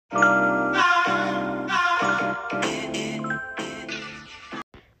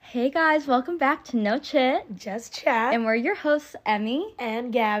Hey guys, welcome back to No Chit. Just Chat. And we're your hosts, Emmie.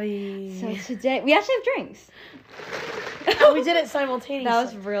 And Gabby. So today, we actually have drinks. Oh, we did it simultaneously. That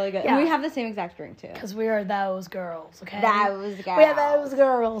was really good. Yeah. And we have the same exact drink too. Because we are those girls, okay? Those girls. We are those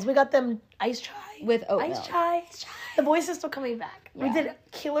girls. We got them iced chai. With oat Iced milk. chai. The voice is still coming back. Yeah. We did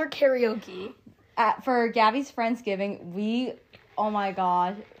killer karaoke. For Gabby's Friendsgiving, oh my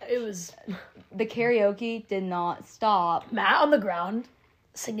god. It was... The karaoke did not stop. Matt on the ground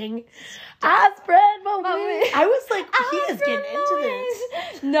singing, I spread my wings. I was like, he is getting into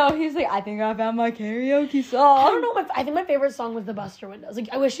this. No, he's like, I think I found my karaoke song. I don't know. I think my favorite song was the Buster Windows. Like,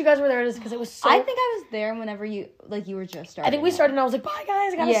 I wish you guys were there just because it was so... I think I was there whenever you were just starting. I think we started and I was like, bye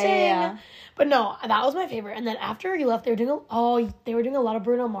guys, I gotta sing. Yeah. But no, that was my favorite. And then after you left, they were doing a lot of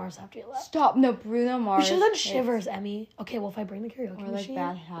Bruno Mars after you left. Stop. No, Bruno Mars. We should have done Shivers, Emmy. Okay, well, if I bring the karaoke Or like machine.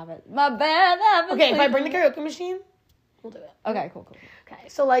 Bad Habit. My bad habit. Okay, if I bring the karaoke machine, we'll do it. Okay, cool. Okay,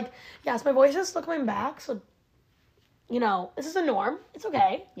 so like, yes, my voice is still coming back. So, this is a norm. It's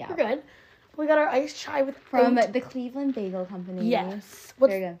okay. Yeah. We're good. We got our iced chai with From oat. the Cleveland Bagel Company. Yes.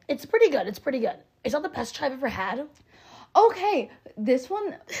 Very good. It's pretty good. It's not the best chai I've ever had. Okay, this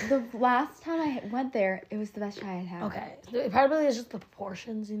one, the last time I went there, it was the best chai I'd had. Okay. It probably is just the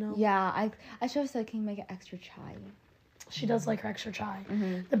proportions, Yeah, I should have said, can you make it extra chai? She does like her extra chai.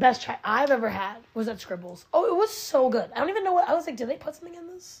 Mm-hmm. The best chai I've ever had was at Scribbles. Oh, it was so good. I don't even know what... I was like, did they put something in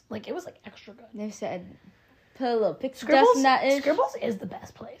this? Like, it was like extra good. They said, put a little pixie Scribbles, dust in that ish. Scribbles is the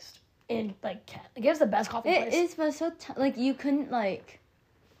best place in, like, Kent. It gives the best coffee place. It is, but so, you couldn't, like...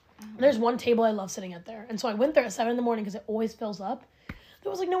 There's one table I love sitting at there. And so I went there at 7 a.m. because it always fills up. There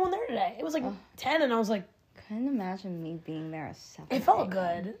was, like, no one there today. It was, like, 10, and I was like... Couldn't imagine me being there at 7. It felt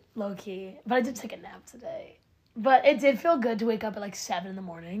good, low-key. But I did take a nap today. But it did feel good to wake up at, like, 7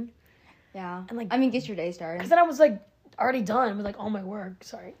 a.m. Yeah. And, like... I mean, get your day started. Because then I was, like, already done with, like, all my work.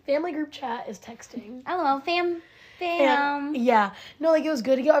 Sorry. Family group chat is texting. Hello, fam. And, yeah. No, like, it was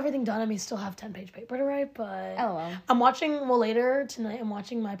good to get everything done. I mean, still have 10-page paper to write, but... LOL. I'm watching, later tonight, I'm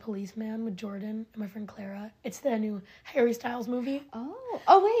watching My Policeman with Jordan and my friend Clara. It's the new Harry Styles movie.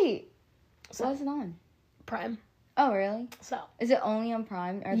 Oh, wait. So, What is it on? Prime. Oh, really? So. Is it only on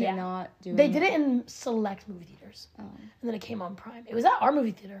Prime? Are they not doing They did it in select movie theaters. Oh. And then it came on Prime. It was at our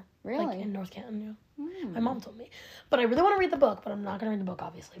movie theater. Really? Like, in North Canton, yeah. My mom told me. But I really want to read the book, but I'm not going to read the book,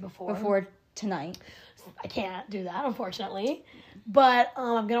 obviously, Before tonight. I can't do that, unfortunately. But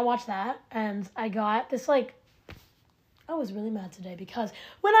I'm going to watch that. And I got this, like... I was really mad today because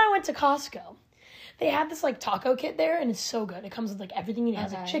when I went to Costco, they had this, like, taco kit there, and it's so good. It comes with, like, everything. It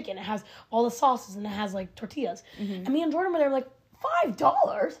has, like, chicken. It has all the sauces, and it has, like, tortillas. And me and Jordan were there, like,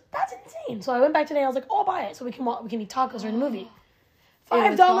 $5? That's insane. So I went back today, and I was like, oh, I'll buy it so we can eat tacos during the movie.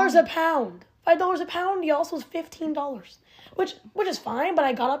 $5 a pound. $5 a pound, y'all, so it was $15. Which is fine, but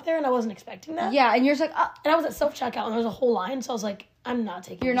I got up there, and I wasn't expecting that. Yeah, and you're just like, And I was at self-checkout, and there was a whole line, so I was like, I'm not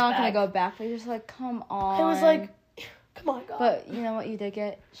taking you're this not back. going to go back, but you're just like, come on. I was like, come on, God. But you know what you did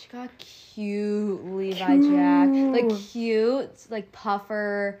get? She got cute Levi jacket. Like, cute, like,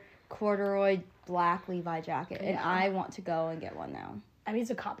 puffer, corduroy, black Levi jacket. And I want to go and get one now. Emmy's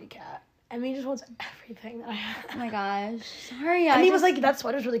a copycat. Emmy just wants everything that I have. Oh my gosh. Sorry, Emmy was like, that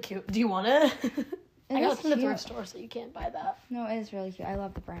sweater's really cute. Do you want it? I got it from the cute. thrift store, so you can't buy that. No, it is really cute. I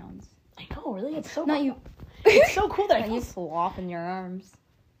love the browns. I know, really? It's so Not cool. you. It's so cool that I Not feel... you flop in your arms.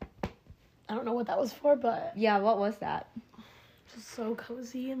 I don't know what that was for, but... Yeah, what was that? Just so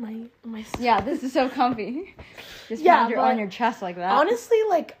cozy in my... Yeah, this is so comfy. Just Yeah, you're but on your chest like that. Honestly,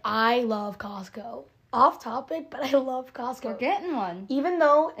 like, I love Costco. Off topic, but I love Costco. We're getting one. Even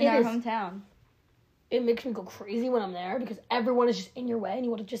though in our hometown. It makes me go crazy when I'm there because everyone is just in your way and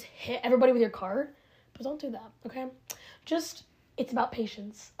you want to just hit everybody with your card. But don't do that, okay? It's about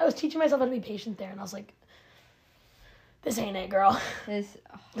patience. I was teaching myself how to be patient there, and I was like, this ain't it, girl.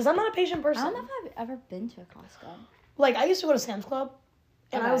 Because I'm not a patient person. I don't know if I've ever been to a Costco. Like, I used to go to Sam's Club,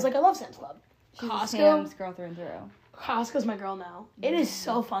 and I was like, I love Sam's Club. She's Costco. Sam's girl through and through. Costco's my girl now. It is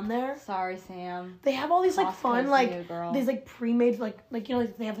so fun there. Sorry, Sam. They have all these like Costco's fun new, girl. these like pre-made like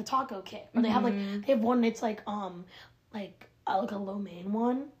they have the taco kit or they have they have one that's like like a lo mein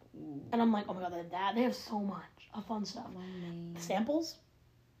one, and I'm like, oh my god, they have so much of fun stuff. The samples,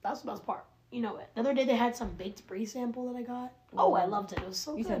 that's the best part. You know it. The other day they had some baked brie sample that I got. Oh, I loved it. It was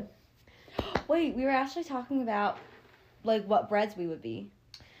so good. Wait, we were actually talking about like what breads we would be.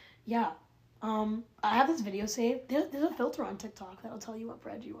 Yeah. I have this video saved. There's a filter on TikTok that'll tell you what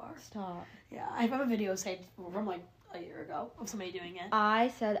bread you are. Stop. Yeah, I have a video saved from like a year ago of somebody doing it.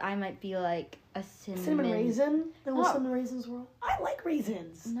 I said I might be like a Cinnamon raisin? The little cinnamon raisin swirl? I like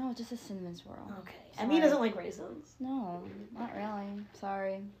raisins. No, just a cinnamon swirl. Okay. Emmy doesn't like raisins. No, not really.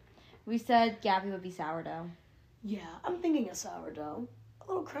 Sorry. We said Gabby would be sourdough. Yeah, I'm thinking a sourdough. A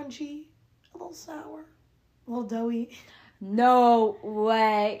little crunchy, a little sour, a little doughy. No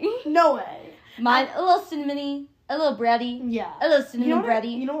way. No way. Mine, a little cinnamony, a little bready. Yeah. A little cinnamon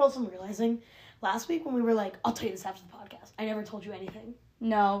bready. You know what else I'm realizing? Last week when we were like, I'll tell you this after the podcast. I never told you anything.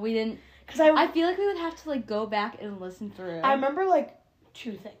 No, we didn't. Because I feel like we would have to like go back and listen through. I remember like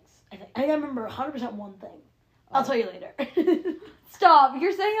 2 things. I think I remember 100% one thing. I'll tell you later. Stop!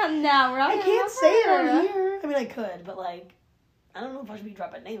 You're saying that now. We're not. I can't say it on here. I mean, I could, but like, I don't know if I should be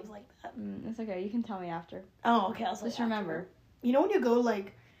dropping names like that. It's okay. You can tell me after. Oh, okay. I'll just remember. You know when you go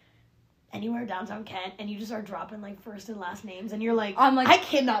like anywhere downtown Kent and you just start dropping like first and last names and you're like, I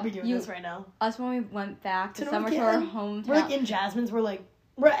cannot be doing this right now. Us when we went back to summer to our hometown. We're like in Jasmine's. We're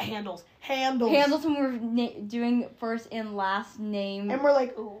at Handles. Handles when we were doing first and last name. And we're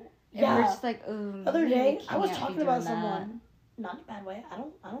like, ooh. Yeah. We're just like, ooh. Other day, I was talking about someone. Not in a bad way. I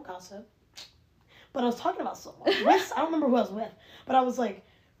don't gossip. But I was talking about someone. I don't remember who I was with. But I was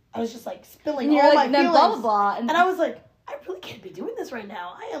just like spilling all my feelings. Blah, blah, blah. And I was like, I really can't be doing this right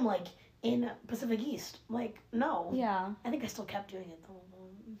now. I am like in Pacific East. Like, no. Yeah. I think I still kept doing it though.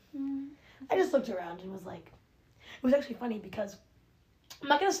 I just looked around and was like, it was actually funny because I'm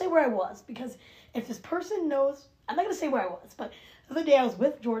not going to say where I was because if this person knows, I'm not going to say where I was, but the other day I was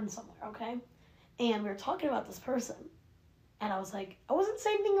with Jordan somewhere, okay? And we were talking about this person. And I was like, I wasn't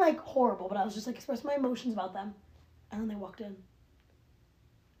saying anything like horrible, but I was just like expressing my emotions about them. And then they walked in.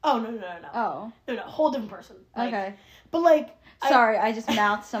 Oh, no. Oh. No, whole different person. Like, okay. But like. Sorry, I just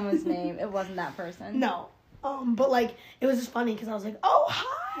mouthed someone's name. It wasn't that person. No. But like, it was just funny because I was like, oh,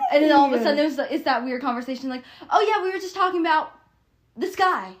 hi. And then all of a sudden it's that weird conversation like, oh yeah, we were just talking about this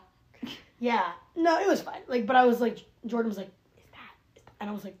guy. Yeah. No, it was fine. Like, but I was like, Jordan was like, is that? And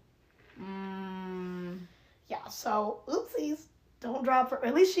I was like, yeah, so, oopsies. Don't drop her.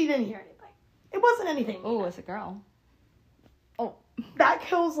 At least she didn't hear anything. It wasn't anything. Oh, it's a girl. Oh. That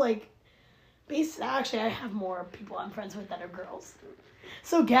kills, like, actually, I have more people I'm friends with that are girls.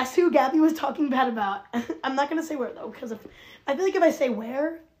 So, guess who Gabby was talking bad about? I'm not going to say where, though, because I feel like if I say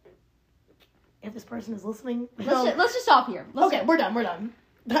where, if this person is listening. Let's just stop here. We're done.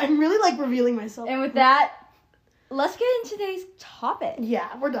 I'm really, like, revealing myself. And with that, let's get into today's topic.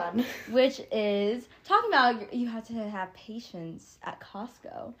 Yeah, we're done. Which is talking about you have to have patience at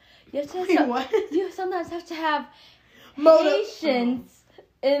Costco. You have to. What? You sometimes have to have patience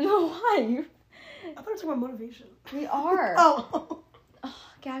in life. I thought we were talking about motivation. We are. Oh,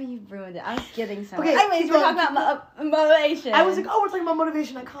 Gabby, you ruined it. I was getting somewhere. Okay, anyways, we're talking about motivation. I was like, we're talking about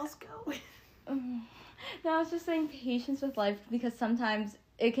motivation at Costco. No, I was just saying patience with life because sometimes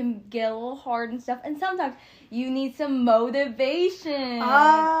it can get a little hard and stuff, and sometimes you need some motivation.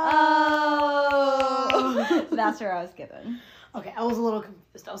 Oh. That's where I was given. Okay, I was a little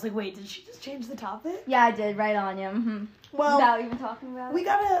confused. I was like, wait, did she just change the topic? Yeah, I did. Right on you. Mm-hmm. Well, without even talking about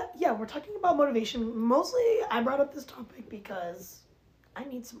it. We're talking about motivation. Mostly, I brought up this topic because I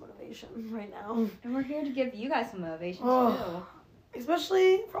need some motivation right now. And we're here to give you guys some motivation, too.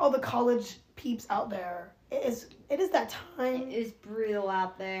 Especially for all the college peeps out there. It is that time. It is brutal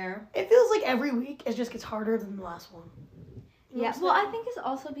out there. It feels like every week it just gets harder than the last one. You know well, I think it's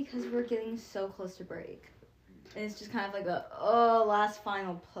also because we're getting so close to break. And it's just kind of like last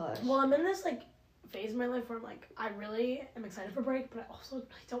final push. Well, I'm in this, like, phase in my life where I'm like, I really am excited for break, but I also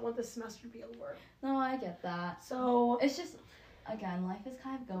don't want this semester to be over. No, I get that. So, it's just, again, life is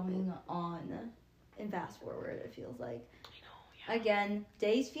kind of going on in fast forward, it feels like. I know, yeah. Again,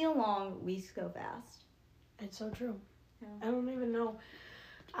 days feel long, weeks go fast. It's so true. Yeah. I don't even know.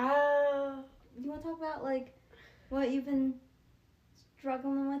 You want to talk about, like, what you've been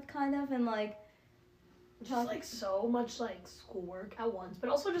struggling with, kind of, and, like... Just, like, so much, like, schoolwork at once,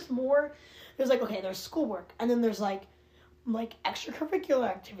 but also just more... There's, like, okay, there's schoolwork, and then there's, like extracurricular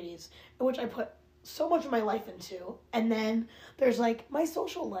activities, in which I put so much of my life into, and then there's, like, my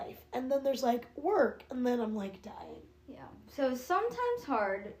social life, and then there's, like, work, and then I'm, like, dying. Yeah. So, sometimes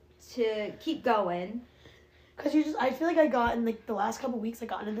hard to keep going... Because I feel like I got in, like, the last couple weeks, I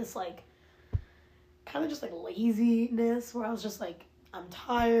got into this, like, kind of just, like, laziness, where I was just, like, I'm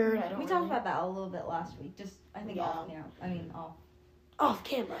tired, We talked about that a little bit last week, just, I think off camera. Off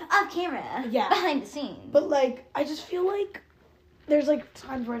camera. Yeah. Behind the scenes. But, like, I just feel like there's, like,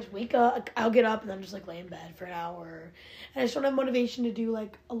 times where I just wake up, I'll get up, and then just, like, lay in bed for an hour, and I just don't have motivation to do,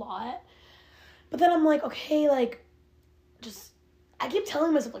 like, a lot. But then I'm like, okay, like, I keep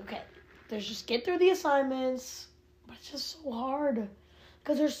telling myself, like, okay, just get through the assignments, But it's just so hard.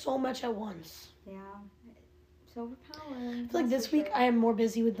 Because there's so much at once. Yeah. It's overpowering. I feel like this week I am more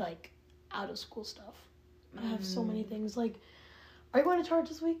busy with, like, out-of-school stuff. I have so many things. Like, are you going to church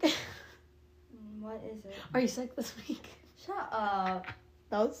this week? What is it? Are you sick this week? Shut up.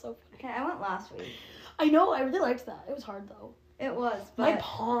 That was so funny. Okay, I went last week. I know. I really liked that. It was hard, though. It was, but... My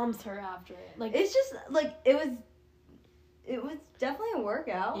palms hurt after it. Like, it's just, like, it was definitely a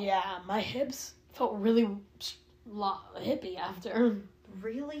workout. Yeah, my hips felt really hippie after.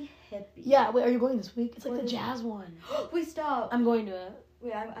 Really hippie. Yeah, wait, are you going this week? It's like What the is jazz one. Wait, stop. I'm going to it.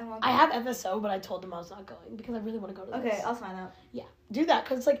 Wait, I want. I have FSO, but I told them I was not going because I really want to go to this. Okay, I'll sign up. Yeah, do that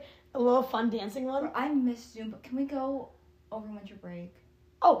because it's like a little fun dancing one. I miss Zumba. Can we go over winter break?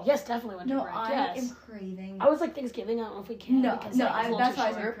 Oh yes, definitely winter No, break. I Yes. am craving. I was like Thanksgiving. I don't know if we can. No, because, no, like, it's a little that's too why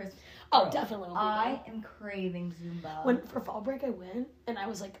I short. said Christmas. Oh, Bro, definitely. Will be I am craving Zumba. when for fall break I went and I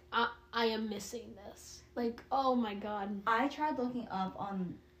was like, I am missing this. Like, oh my god. I tried looking up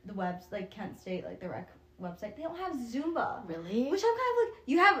on the webs, like Kent State, like the rec website. They don't have Zumba. Really? Which I'm kind of like,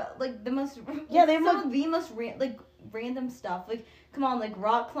 you have like the most. Yeah, they have some of the most random stuff. Like, come on, like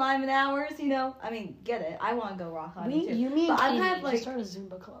rock climbing hours. You know, I mean, get it. I want to go rock climbing too. You mean but Katie I'm kind of like start a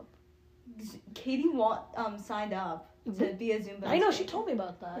Zumba club. Katie signed up to be a Zumba. I know, instructor. she told me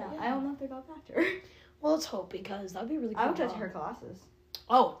about that. Yeah, I don't know if they got back to her. Well, let's hope because that'd be really cool. I would go to her classes.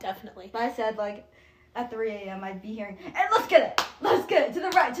 Oh, definitely. But I said like at 3 a.m. I'd be hearing, and let's get it to the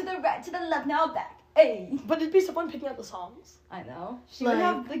right, to the right, to the left, now back. Hey. But it'd be so fun picking out the songs. I know. She would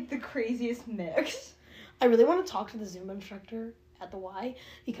have like the craziest mix. I really want to talk to the Zumba instructor at the Y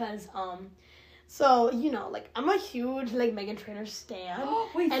because so you know, like I'm a huge like Megan Trainor stan.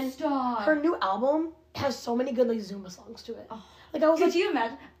 Wait, and stop. Her new album has so many good like Zumba songs to it. Oh. Like I was Could you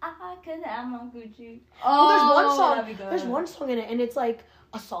imagine? I could have my Gucci. Well, there's one song. That'd be good. There's one song in it, and it's like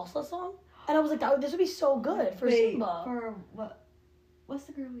a salsa song. And I was like, this would be so good for Wait, Zumba. For what? What's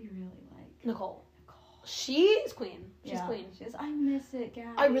the girl you really like? Nicole. She's queen. She's queen. I miss it,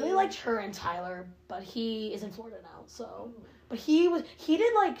 Gabby. I really liked her and Tyler, but he is in Florida now. So, but he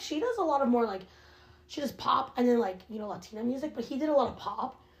did like she does a lot of more like she does pop and then like you know Latina music, but he did a lot of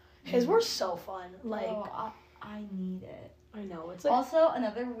pop. His were so fun. Like I need it. I know it's like Also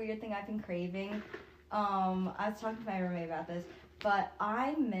another weird thing I've been craving. I was talking to my roommate about this, but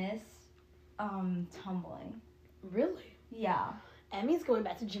I miss tumbling. Really. Yeah. Emmy's going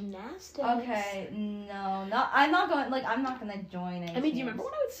back to gymnastics. Okay, no, I'm not going. Like, I'm not gonna join it. Emmy, do you remember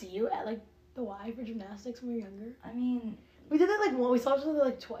when I would see you at like the Y for gymnastics when we were younger? I mean, we did it like we saw each other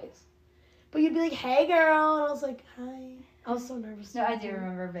like twice, but you'd be like, "Hey, girl," and I was like, "Hi." I was so nervous. No, I do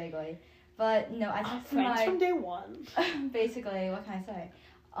remember vaguely, but no, I texted friends from day one. Basically, what can I say?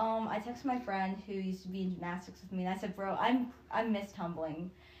 I texted my friend who used to be in gymnastics with me, and I said, "Bro, I miss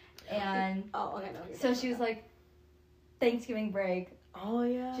tumbling," and okay, no. So she was like, Thanksgiving break. Oh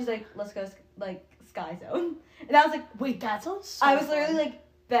yeah. She's like, let's go like Sky Zone, and I was like, wait, that sounds. So I was fun. literally like,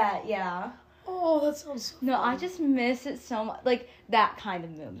 bet, yeah. Oh, that sounds so No, fun. I just miss it so much, like that kind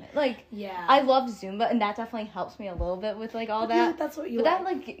of movement. Like, yeah, I love Zumba, and that definitely helps me a little bit with like all that. That's what you. But that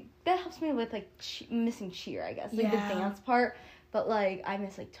like that helps me with like missing cheer, I guess, like the dance part. But like I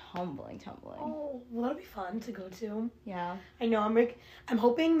miss like tumbling. Oh, well, that'd be fun to go to. Yeah, I know. I'm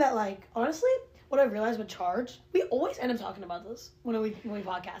hoping that like honestly, what I realized with Charge, we always end up talking about this when we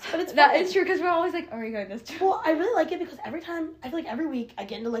podcast. But it's that is true because we're always like, are you going this? Well, I really like it because every time I feel like every week I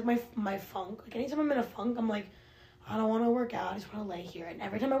get into like my funk. Like anytime I'm in a funk, I'm like, I don't want to work out. I just want to lay here. And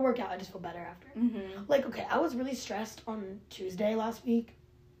every time I work out, I just feel better after. Mm-hmm. Like okay, I was really stressed on Tuesday last week.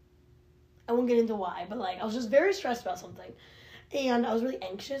 I won't get into why, but like I was just very stressed about something. And I was really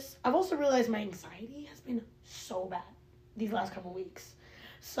anxious. I've also realized my anxiety has been so bad these last couple weeks.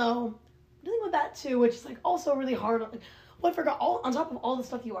 So, I'm dealing with that too, which is like also really hard. Like, well, I forgot on top of all the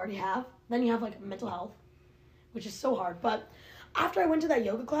stuff you already have, then you have like mental health, which is so hard. But after I went to that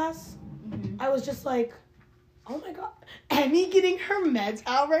yoga class, I was just like, oh my god, Emmy getting her meds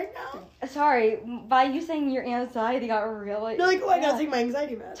out right now? Sorry, by you saying your anxiety got really... You're like, oh, I gotta take my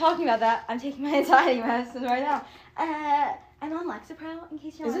anxiety meds. Talking about that, I'm taking my anxiety medicine right now. I'm on Lexapro, in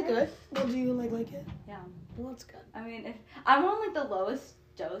case you're Is it wondering. good? Well, do you like it? Yeah. Well, that's good. I mean, if I'm on like the lowest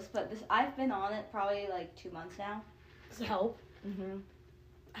dose, but I've been on it probably like 2 months now. Does it help? Mm-hmm.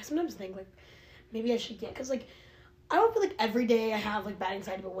 I sometimes think like maybe I should get, because like I don't feel like every day I have like bad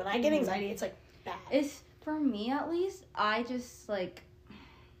anxiety, but when I get anxiety, it's like bad. It's for me at least. I just like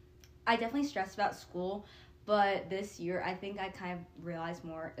I definitely stressed about school, but this year I think I kind of realized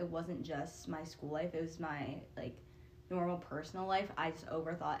more. It wasn't just my school life; it was my like normal personal life. I just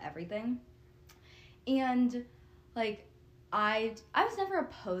overthought everything, and like I was never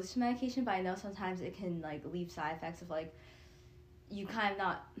opposed to medication, but I know sometimes it can, like, leave side effects of, like, you kind of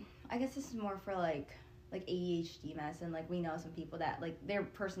not, I guess this is more for, like ADHD medicine. Like, we know some people that, like, their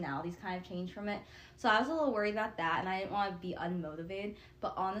personalities kind of change from it. So I was a little worried about that, and I didn't want to be unmotivated.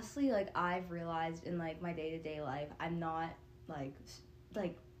 But honestly, like, I've realized in, like, my day-to-day life, I'm not, like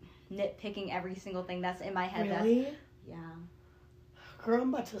nitpicking every single thing that's in my head. Really? Yeah. Girl,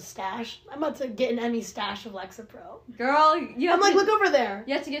 I'm about to get an Emmie stash of Lexapro. Girl, I'm like, look over there.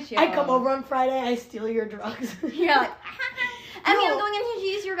 You have to get you. I come over on Friday, I steal your drugs. You're like, Emmie, I'm going in here to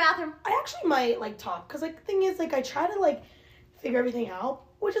use your bathroom. I actually might, like, talk, because, like, the thing is, like, I try to, like, figure everything out,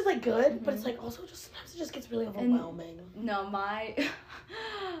 which is, like, good, but it's, like, also just, sometimes it just gets really overwhelming. And, no, my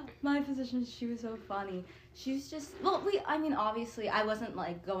physician, she was so funny. She was just, obviously, I wasn't,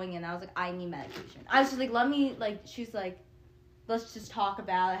 like, going in, I was like, I need medication. I was just like, she's like, let's just talk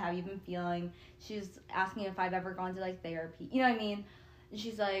about it, how you've been feeling. She was asking if I've ever gone to, like, therapy, you know what I mean? And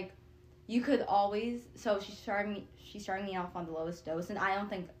she's like, you could always, so she's starting me off on the lowest dose, and I don't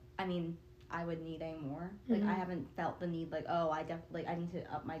think, I would need any more. Like, I haven't felt the need, like, I need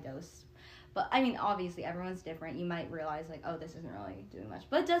to up my dose. But, obviously, everyone's different. You might realize, like, this isn't really doing much.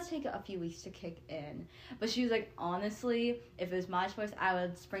 But it does take a few weeks to kick in. But she was like, honestly, if it was my choice, I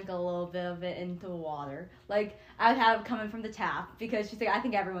would sprinkle a little bit of it into water. Like, I would have it coming from the tap. Because she's like, I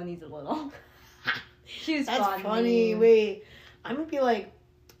think everyone needs a little. She was That's funny. Wait, I'm going to be like,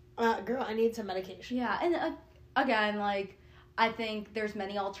 girl, I need some medication. Yeah, and again, like, I think there's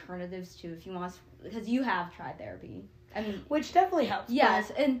many alternatives, too, if you want to, because you have tried therapy. Which definitely helps.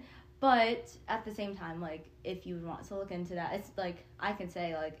 Yes, but at the same time, like, if you want to look into that, it's, like, I can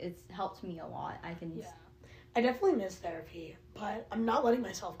say, like, it's helped me a lot. Yeah. I definitely miss therapy, but I'm not letting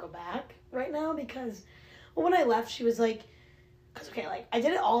myself go back right now because, when I left, she was like, I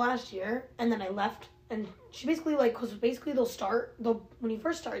did it all last year, and then I left, and she basically, like, because basically when you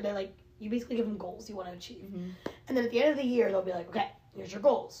first start, they, like, you basically give them goals you want to achieve. Mm-hmm. And then at the end of the year, they'll be like, okay, here's your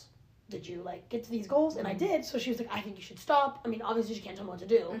goals. Did you, like, get to these goals? And I did. So she was like, I think you should stop. Obviously she can't tell me what to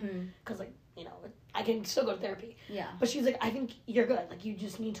do. Because, like, I can still go to therapy. Yeah. But she's like, I think you're good. Like, you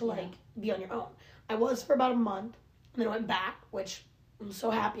just need to, like, be on your own. I was for about a month. And then I went back, which I'm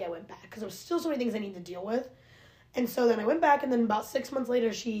so happy I went back. Because there was still so many things I need to deal with. And so then I went back. And then about 6 months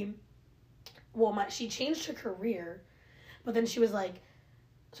later, she changed her career. But then she was like,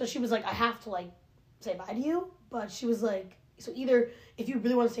 I have to, like, say bye to you. But she was like, so either if you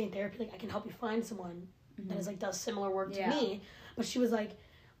really want to stay in therapy, like, I can help you find someone that is, like, does similar work to me. But she was like,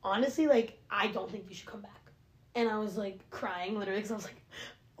 honestly, like, I don't think you should come back. And I was, like, crying literally because I was like,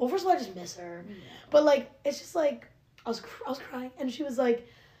 well, first of all, I just miss her. Yeah. But, like, it's just like I was crying, and she was like,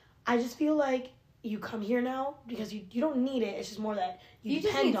 I just feel like you come here now because you don't need it. It's just more that you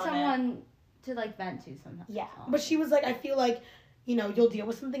depend on it. You just need someone to, like, vent to sometimes. Yeah, but she was like, I feel like, you'll deal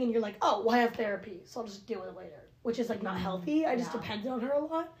with something and you're like, oh, well, I have therapy, so I'll just deal with it later. Which is, like, not healthy. I just depended on her a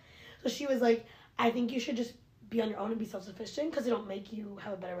lot. So she was like, I think you should just be on your own and be self-sufficient because it'll make you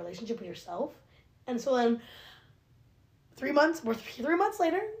have a better relationship with yourself. And so then 3 months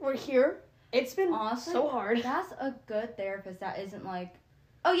later, we're here. It's been so hard. That's a good therapist that isn't like,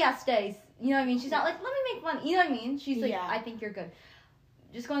 oh, yeah, stay. You know what I mean? She's not like, let me make money. You know what I mean? She's like, I think you're good.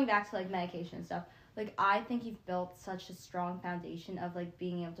 Just going back to, like, medication and stuff. Like, I think you've built such a strong foundation of, like,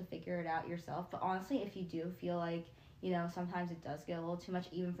 being able to figure it out yourself. But honestly, if you do feel like, sometimes it does get a little too much,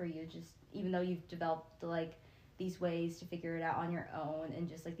 even for you, just, even though you've developed, like, these ways to figure it out on your own and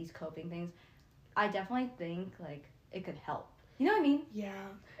just, like, these coping things, I definitely think, like, it could help. You know what I mean? Yeah.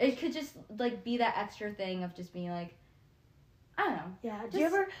 It could just, like, be that extra thing of just being, like, I don't know. Yeah. Do you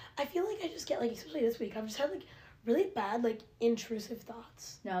ever, I feel like I just get, like, especially this week, I've just had, like, really bad, like, intrusive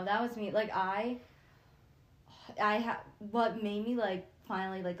thoughts. No, that was me. Like, what made me, like,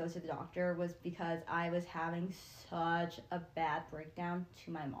 finally, like, go to the doctor was because I was having such a bad breakdown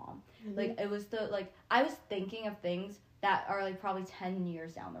to my mom. Mm-hmm. Like, it was I was thinking of things that are, like, probably 10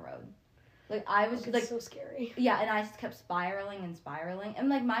 years down the road. Like, I was, like... so scary. Yeah, and I just kept spiraling. And,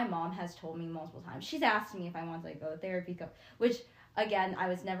 like, my mom has told me multiple times. She's asked me if I want to, like, go to therapy, which, again, I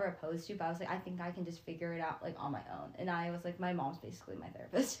was never opposed to, but I was like, I think I can just figure it out, like, on my own. And I was like, my mom's basically my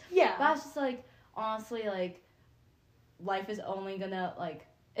therapist. Yeah. But I was just, like, honestly, like... life is only gonna, like,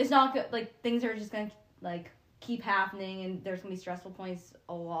 it's not good, like, things are just gonna, like, keep happening, and there's gonna be stressful points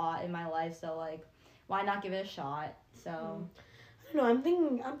a lot in my life, so, like, why not give it a shot? So, I don't know,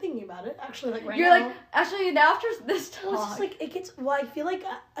 I'm thinking about it, actually, like, right now. You're like, actually, now after this talk. Well, it's just, like, I feel like,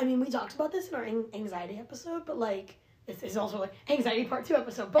 we talked about this in our anxiety episode, but, like, this is also, like, anxiety part 2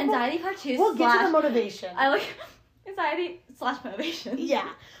 episode, but anxiety part 2 we'll get to the motivation. I like anxiety / motivation. Yeah,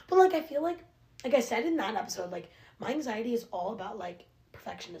 but, like, I feel like I said in that episode, like, my anxiety is all about, like,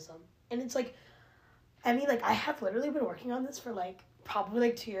 perfectionism. And it's, like, I mean, like, I have literally been working on this for, like, probably,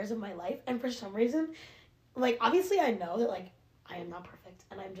 like, 2 years of my life. And for some reason, like, obviously I know that, like, I am not perfect.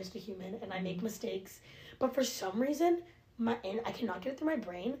 And I'm just a human. And I make mistakes. But for some reason, I cannot get it through my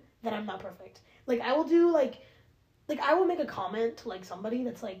brain that I'm not perfect. Like, I will do, like, I will make a comment to, like, somebody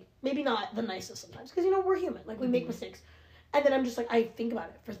that's, like, maybe not the nicest sometimes. Because, you know, we're human. Like, we make mistakes. And then I'm just, like, I think about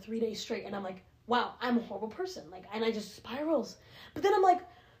it for 3 days straight. And I'm like, wow, I'm a horrible person. Like, and I just spirals. But then I'm like,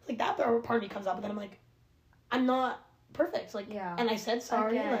 that part of me comes up. And then I'm like, I'm not perfect. Like, yeah. And I said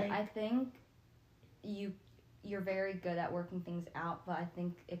sorry. Again, like, I think you're very good at working things out. But I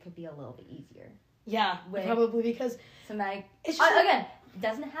think it could be a little bit easier. Yeah, probably because... it's just again, it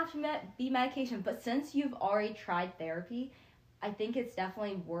doesn't have to be medication, but since you've already tried therapy, I think it's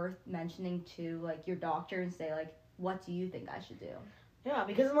definitely worth mentioning to, like, your doctor and say, like, what do you think I should do? Yeah,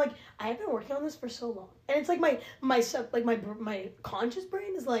 because I'm like, I have been working on this for so long. And it's like my conscious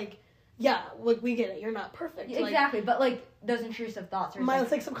brain is like, yeah, like, we get it, you're not perfect. Yeah, exactly, but, like, those intrusive thoughts are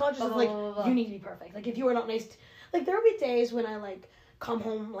it's like subconscious is like, you need to be perfect. Like, if you are not nice... Like, there will be days when I, like, come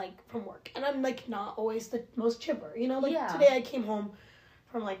home, like, from work, and I'm, like, not always the most chipper, you know? Like, today I came home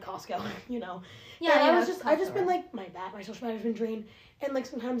from, like, Costco, you know? Yeah, and I just been, like, my social battery's been drained, and, like,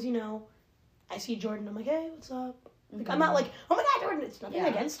 sometimes, you know, I see Jordan, I'm like, hey, what's up? Like, I'm not like, oh my god, Jordan, it's nothing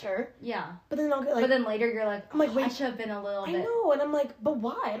against her. Yeah. But then I'll get, like... But then later you're like, I'm like, wait, I should have been a little bit... I know, and I'm like, but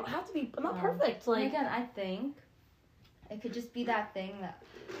why? I don't have to be, I'm not perfect, like... And again, I think it could just be that thing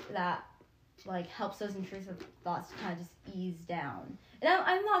that like, helps those intrusive thoughts to kind of just ease down. And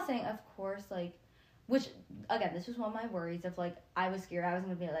I'm not saying, of course, like, which, again, this was one of my worries of, like, I was scared I was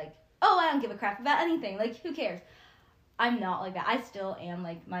going to be like, oh, I don't give a crap about anything. Like, who cares? I'm not like that. I still am,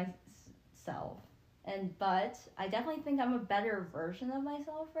 like, myself. But I definitely think I'm a better version of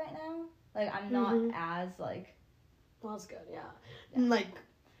myself right now. Like, I'm not as, like... Well, that's good, yeah. Like...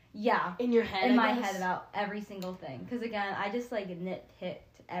 Yeah. In your head, in my head about every single thing. Because, again, I just, like, nitpicked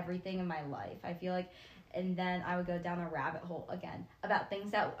everything in my life. I feel like... And then I would go down a rabbit hole again about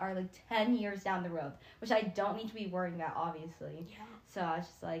things that are, like, 10 years down the road. Which I don't need to be worrying about, obviously. Yeah. So I was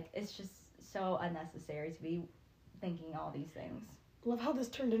just, like... It's just so unnecessary to be thinking all these things. I love how this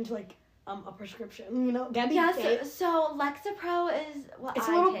turned into, like... a prescription, you know, Gabby. Yes, so Lexapro is what it's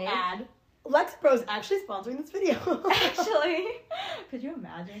a little ad. Lexapro is actually sponsoring this video. Actually, could you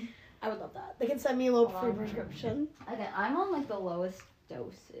imagine? I would love that. They can send me a little free prescription. Okay, I'm on like the lowest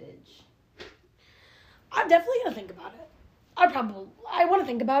dosage. I'm definitely gonna think about it. I want to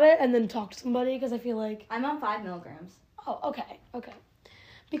think about it and then talk to somebody because I feel like I'm on 5 milligrams. Oh, okay.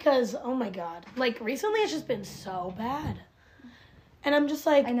 Because oh my god, like recently it's just been so bad, and I'm just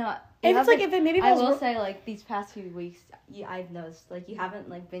like I know. If it's like if it maybe I will say like these past few weeks, I've noticed like you haven't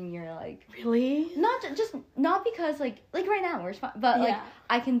like been your like really not because like right now we're fine, but like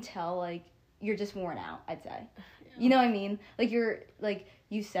I can tell like you're just worn out. I'd say, yeah. You know what I mean? Like you're like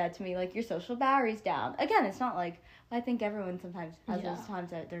you said to me like your social battery's down. Again, it's not like I think everyone sometimes has those times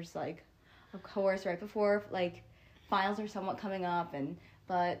that there's like of course right before like finals are somewhat coming up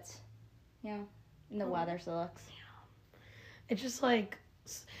but and the weather sucks. Yeah. It's just like.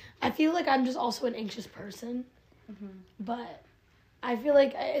 I feel like I'm just also an anxious person, but I feel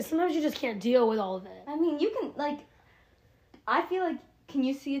like sometimes you just can't deal with all of it. I mean, you can, like, I feel like, can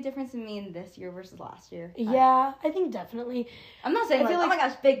you see a difference in me in this year versus last year? Yeah, I think definitely. I'm not saying, like, oh my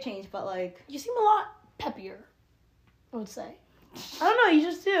gosh, big change, but, like... You seem a lot peppier, I would say. I don't know, you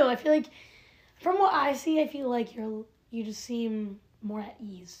just do. I feel like, from what I see, I feel like you just seem more at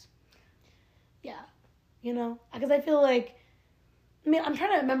ease. Yeah, you know? Because I feel like... I mean, I'm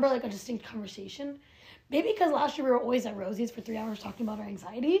trying to remember, like, a distinct conversation. Maybe because last year we were always at Rosie's for 3 hours talking about our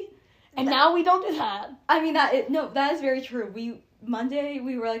anxiety. And now we don't do that. I mean, that is very true. Monday,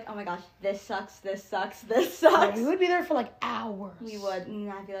 we were like, oh my gosh, this sucks, this sucks, this sucks. Yeah, we would be there for, like, hours. We would.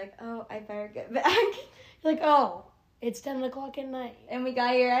 And I'd be like, oh, I better get back. You're like, oh, it's 10 o'clock at night. And we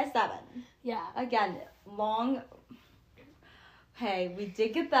got here at 7. Yeah. Again, long... Hey, we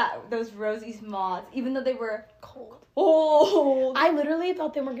did get those Rosie's mods, even though they were cold. Oh! I literally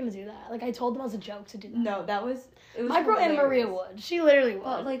thought they weren't going to do that. Like, I told them as a joke to do that. No, it was my girl Anna Maria would. She literally would.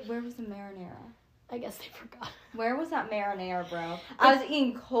 But, like, where was the marinara? I guess they forgot. Where was that marinara, bro? I was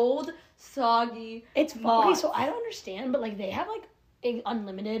eating cold, soggy It's mods. Okay, so I don't understand, but, like, they have, like,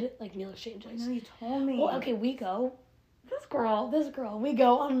 unlimited, like, meal exchanges. I know, you told me. Well, okay, we go. This girl, we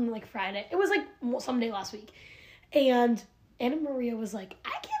go on, like, Friday. It was, like, some day last week. And... Anna Maria was like,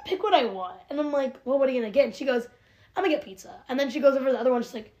 I can't pick what I want. And I'm like, well, what are you going to get? And she goes, I'm going to get pizza. And then she goes over to the other one.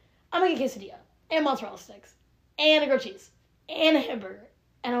 She's like, I'm going to get quesadilla. And mozzarella sticks. And a grilled cheese. And a hamburger.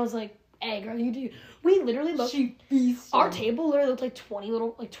 And I was like, hey, girl, you do. We literally looked. She feasted. Our table literally looked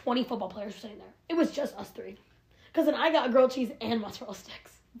like 20 football players were sitting there. It was just us three. Because then I got grilled cheese and mozzarella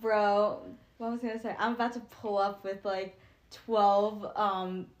sticks. Bro, what was I gonna say? I'm about to pull up with, like,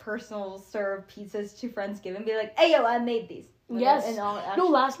 12 personal serve pizzas to Friendsgiving and be like, hey, yo, I made these. Yes. And all, No,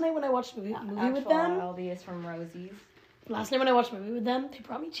 last night when I watched a movie with them. Aldi is from Rosie's. Last night when I watched a movie with them, they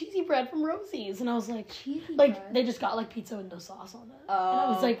brought me cheesy bread from Rosie's. And I was like, cheesy like, bread? they just got, like, pizza with no sauce on it. Oh. And I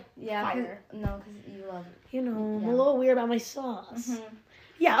was like, yeah, fire. No, because you love it. You know, I'm a little weird about my sauce. Mm-hmm.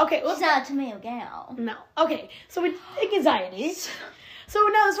 Yeah, okay. She's not a tomato gal. No. Okay, so we take anxiety. So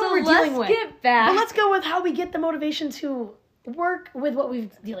now that's what we're dealing with. Let's get back. But let's go with how we get the motivation to work with what we're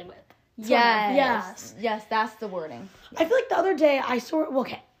dealing with. Yes. Yes, that's the wording. I feel like the other day I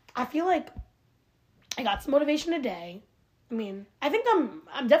feel like I got some motivation today. I mean, I think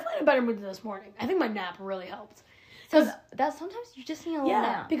I'm definitely in a better mood than this morning. I think my nap really helped. So that sometimes you just need a little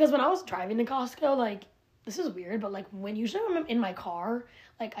nap. Because when I was driving to Costco, like, this is weird, but like usually when I'm in my car,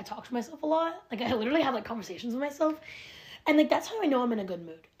 like I talk to myself a lot. Like I literally have like conversations with myself. And like that's how I know I'm in a good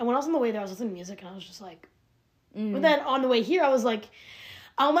mood. And when I was on the way there, I was listening to music and I was just like But then on the way here I was like,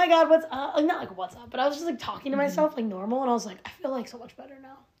 oh my god, what's up? Like, not like what's up, but I was just like talking to myself like normal, and I was like, I feel like so much better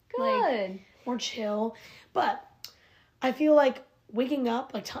now. Good. Like, more chill. But I feel like waking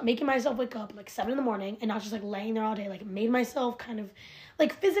up, like making myself wake up like 7 a.m. and not just like laying there all day, like made myself kind of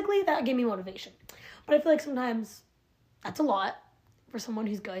like physically that gave me motivation. But I feel like sometimes that's a lot for someone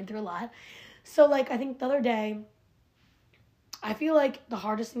who's going through a lot. So like I think the other day, I feel like the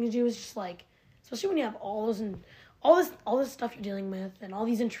hardest thing to do is just like, especially when you have all this stuff you're dealing with and all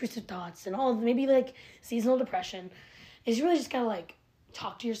these intrusive thoughts and all maybe like seasonal depression, is you really just gotta like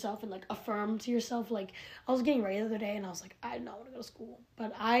talk to yourself and like affirm to yourself. Like I was getting ready the other day and I was like, I do not want to go to school,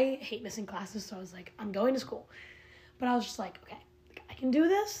 but I hate missing classes, so I was like, I'm going to school. But I was just like, okay, I can do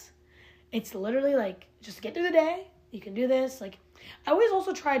this. It's literally like just get through the day. You can do this. Like I always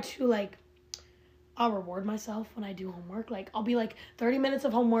also try to like I'll reward myself when I do homework. Like I'll be like 30 minutes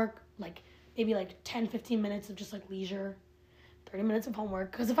of homework, like maybe like 10-15 minutes of just like leisure, 30 minutes of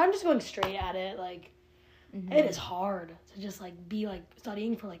homework. Because if I'm just going straight at it, like it is hard to just like be like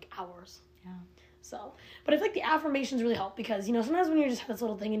studying for like hours. Yeah. So, but I feel like the affirmations really help because, you know, sometimes when you just have this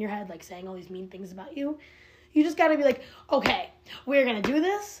little thing in your head like saying all these mean things about you, you just gotta be like, okay, we're gonna do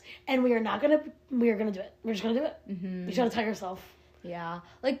this and we are gonna do it. We're just gonna do it. You just gotta tell yourself. Yeah.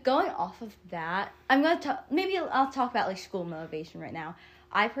 Like going off of that, maybe I'll talk about like school motivation right now.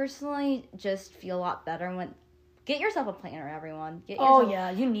 I personally just feel a lot better when get yourself a planner, everyone.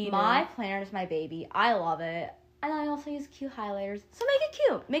 You need my planner is my baby. I love it. And I also use cute highlighters. So make it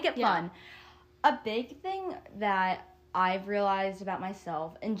cute. Make it fun. A big thing that I've realized about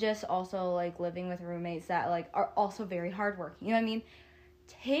myself and just also like living with roommates that like are also very hardworking. You know what I mean?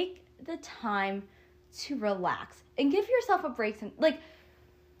 Take the time to relax and give yourself a break and like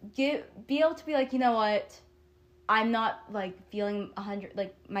be able to be like, you know what? I'm not like feeling 100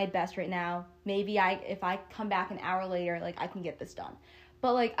 like my best right now. Maybe if I come back an hour later, like I can get this done.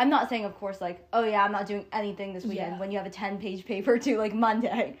 But like I'm not saying, of course, like, oh yeah, I'm not doing anything this weekend when you have a 10-page paper due like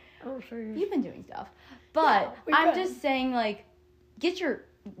Monday. Oh sure. You've been doing stuff. But I'm just saying like get your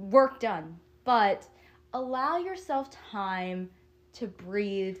work done. But allow yourself time to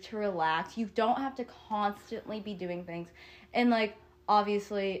breathe, to relax. You don't have to constantly be doing things. And like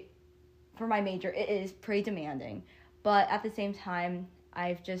obviously for my major, it is pretty demanding. But at the same time,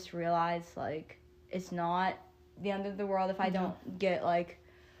 I've just realized, like, it's not the end of the world if I don't get, like,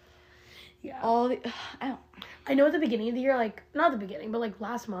 all the... I know at the beginning of the year, like, not the beginning, but, like,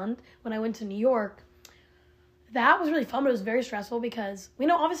 last month, when I went to New York, that was really fun, but it was very stressful because, we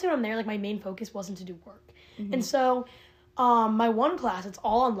know, obviously when I'm there, like, my main focus wasn't to do work. And so, my one class, it's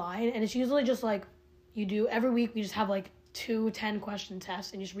all online, and it's usually just, like, you do, every week, we just have, like, 2 10-question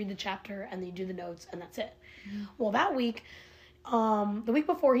tests, and you just read the chapter, and then you do the notes, and that's it. Well, that week, the week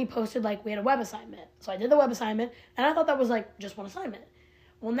before, he posted, like, we had a web assignment. So I did the web assignment, and I thought that was, like, just one assignment.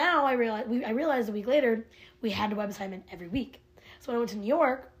 Well, now I realized a week later, we had a web assignment every week. So when I went to New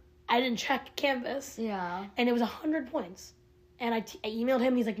York, I didn't check Canvas. Yeah. And it was 100 points. And I emailed him,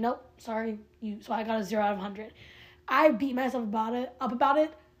 and he's like, nope, sorry. So I got a 0 out of 100. I beat myself up about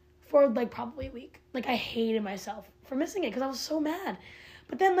it for, like, probably a week. Like, I hated myself for missing it because I was so mad.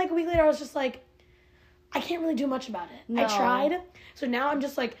 But then, like, a week later, I was just like, I can't really do much about it. No. I tried. So now I'm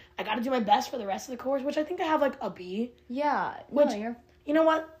just like, I got to do my best for the rest of the course, which I think I have, like, a B. Yeah. Which, you know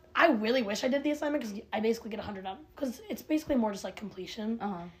what? I really wish I did the assignment because I basically get 100 out. Because it's basically more just, like, completion.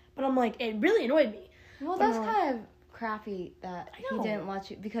 But I'm like, it really annoyed me. Well, that's kind of crappy that he didn't let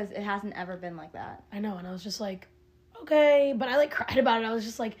you, because it hasn't ever been like that. I know, and I was just like, okay. But I, like, cried about it. I was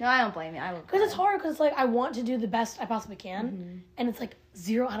just like... No, I don't blame you. I would cry. Because it's hard, because, like, I want to do the best I possibly can, and it's, like,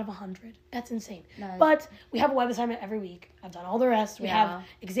 0 out of 100. That's insane. No, but we have a web assignment every week. I've done all the rest. We have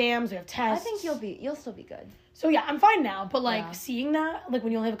exams. We have tests. I think you'll still be good. So, yeah, I'm fine now. But, like, seeing that, like,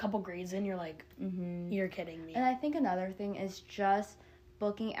 when you only have a couple grades in, you're like, you're kidding me. And I think another thing is just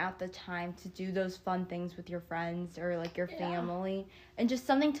booking out the time to do those fun things with your friends or, like, your family. And just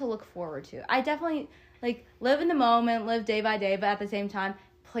something to look forward to. I definitely, like, live in the moment, live day by day, but at the same time,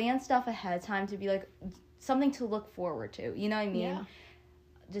 plan stuff ahead of time to be, like, something to look forward to. You know what I mean? Yeah.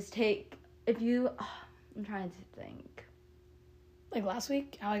 Just take, I'm trying to think. Like, last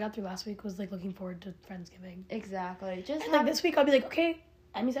week, how I got through last week was, like, looking forward to Friendsgiving. Exactly. Just and, like, this week, I'll be like, okay,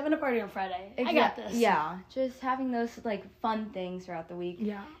 Emmy's having a party on Friday. I got this. Yeah. Just having those, like, fun things throughout the week.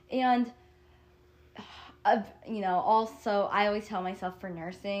 Yeah. And, you know, also, I always tell myself for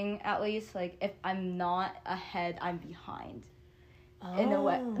nursing, at least, like, if I'm not ahead, I'm behind. In a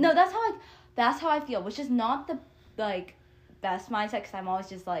way. No, that's how I feel, which is not the, like, best mindset, because I'm always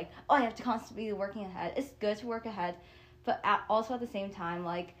just like, oh, I have to constantly be working ahead. It's good to work ahead, but also at the same time,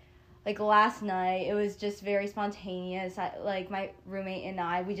 like last night, it was just very spontaneous. Like, my roommate and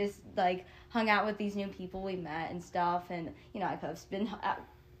I, we just, like, hung out with these new people we met and stuff, and, you know, I could have been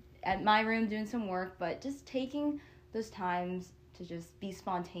at my room doing some work, but just taking those times to just be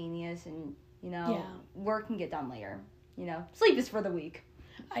spontaneous and, you know, work can get done later. You know, sleep is for the weak.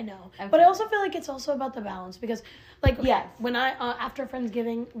 I know. But I also feel like it's also about the balance, because, like, okay, when I, after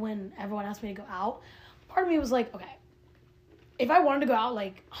Friendsgiving, when everyone asked me to go out, part of me was like, okay, if I wanted to go out,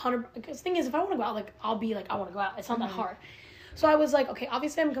 like, 100, because the thing is, if I want to go out, like, I'll be like, I want to go out. It's not that hard. So I was like, okay,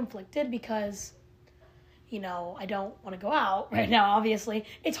 obviously I'm conflicted because, you know, I don't want to go out right now, obviously.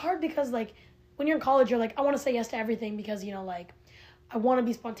 It's hard because, like, when you're in college, you're like, I want to say yes to everything because, you know, like, I want to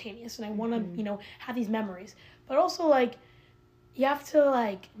be spontaneous and I want to, you know, have these memories. But also, like, you have to,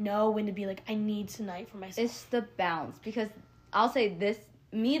 like, know when to be like, I need tonight for myself. It's the balance, because I'll say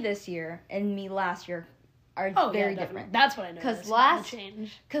me this year and me last year are very different. That's what I know. Because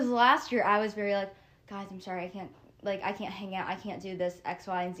last year I was very like, guys, I'm sorry, I can't hang out, I can't do this X,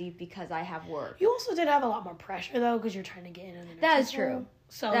 Y, and Z because I have work. You also did have a lot more pressure, though, because you're trying to get into the nursing That is true.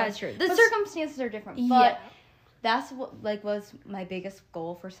 So that is true. The circumstances are different, but that's what, like, was my biggest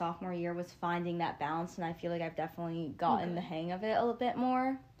goal for sophomore year, was finding that balance, and I feel like I've definitely gotten the hang of it a little bit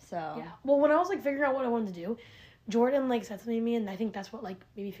more. So yeah. Well, when I was, like, figuring out what I wanted to do, Jordan, like, said something to me, and I think that's what, like,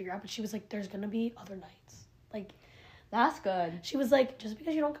 made me figure out. But she was like, "There's gonna be other nights." Like, that's good. She was like, "Just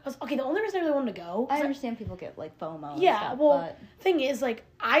because you don't." Okay, the only reason I really wanted to go. I understand people get, like, FOMO. Yeah. And stuff, well, but thing is, like,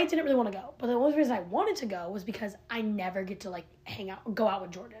 I didn't really want to go, but the only reason I wanted to go was because I never get to, like, go out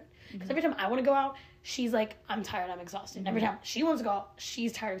with Jordan. Because every time I want to go out, she's like, I'm tired, I'm exhausted. And every time she wants to go out,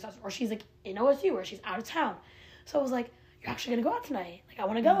 she's tired, exhausted. Or she's, like, in OSU, or she's out of town. So I was like, you're actually going to go out tonight. Like, I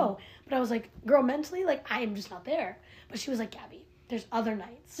want to go. But I was like, girl, mentally, like, I am just not there. But she was like, Gabby, there's other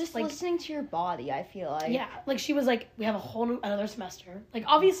nights. Just, like, listening to your body, I feel like. Yeah. Like, she was like, we have a whole another semester. Like,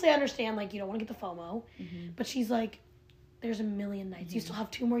 obviously, I understand, like, you don't want to get the FOMO. But she's like, there's a million nights. You still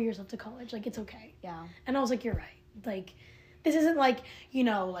have 2 more years left to college. Like, it's okay. Yeah. And I was like, you're right. Like, this isn't like, you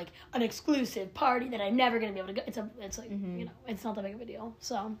know, like an exclusive party that I'm never going to be able to go. It's like, you know, it's not that big of a deal.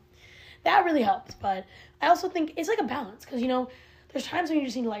 So that really helps. But I also think it's like a balance, because, you know, there's times when you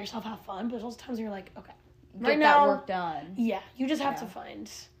just need to let yourself have fun, but there's also times when you're like, okay, Get that work done. Yeah, you just have to find.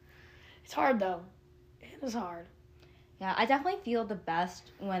 It's hard, though. It is hard. Yeah, I definitely feel the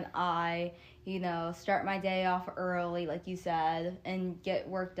best when I, you know, start my day off early, like you said, and get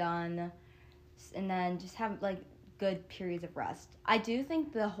work done, and then just have, like, good periods of rest. I do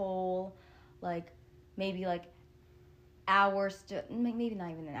think the whole, like, maybe, like, maybe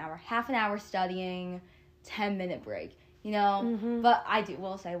not even an hour, half an hour studying, 10-minute break, you know? But I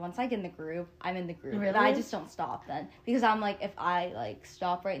will say, once I get in the groove, I'm in the groove. Really? And I just don't stop then. Because I'm like, if I, like,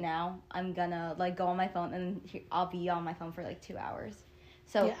 stop right now, I'm gonna, like, go on my phone, and I'll be on my phone for, like, 2 hours.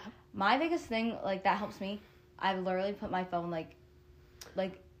 So, my biggest thing, like, that helps me, I literally put my phone, like,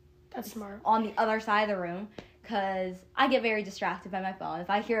 that's smart, on the other side of the room, because I get very distracted by my phone. If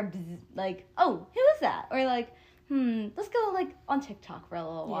I hear a bzz, like, oh, who is that? Or, like, let's go, like, on TikTok for a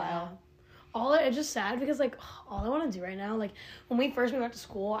little while. It's just sad, because, like, all I want to do right now, like, when we first moved out to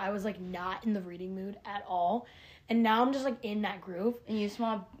school, I was, like, not in the reading mood at all. And now I'm just, like, in that groove. And you just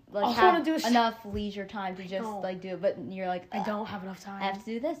want to, like, have enough leisure time to just, like, do it. But you're like, I don't have enough time. I have to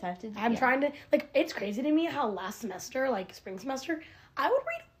do this. I'm trying to, like, it's crazy to me how last semester, like, spring semester, I would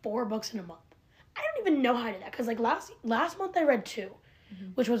read 4 books in a month. I don't even know how I did that, because, like, last month I read 2,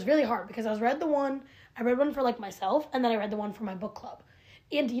 which was really hard, because I read one for, like, myself, and then I read the one for my book club.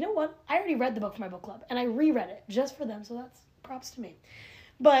 And you know what? I already read the book for my book club, and I reread it just for them, so that's props to me.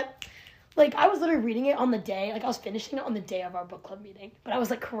 But, like, I was literally reading it on the day, like, I was finishing it on the day of our book club meeting, but I was,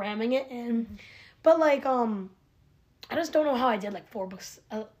 like, cramming it in. Mm-hmm. But, like, I just don't know how I did, like, 4 books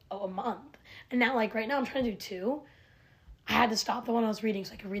a month. And now, like, right now I'm trying to do 2. I had to stop the one I was reading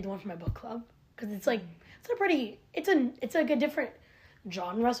so I could read the one for my book club. Because it's, like, it's like a different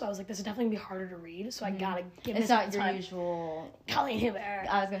genre, so I was like, this is definitely gonna be harder to read, so I gotta give it time. It's not your usual Colleen Hoover.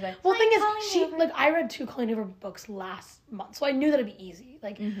 I was gonna say. Well, the thing is, I read 2 Colleen Hoover books last month, so I knew that it'd be easy.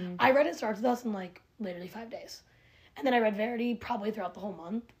 Like, I read It Starts With Us in, like, literally 5 days. And then I read Verity probably throughout the whole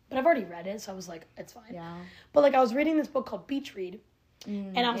month, but I've already read it, so I was like, it's fine. Yeah. But, like, I was reading this book called Beach Read,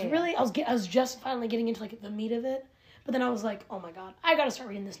 and I was just finally getting into, like, the meat of it, but then I was like, oh my god, I gotta start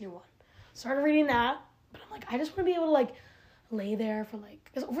reading this new one. Started reading that, but I'm like, I just want to be able to, like, lay there for, like,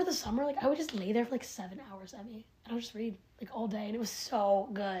 because over the summer, like, I would just lay there for, like, 7 hours, Emmie, and I would just read, like, all day, and it was so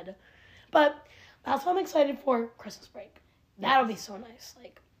good. But that's what I'm excited for Christmas break. That'll be so nice.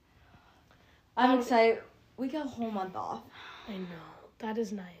 Like, I'm excited. We got a whole month off. I know. That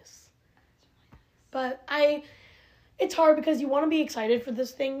is nice. But it's hard because you want to be excited for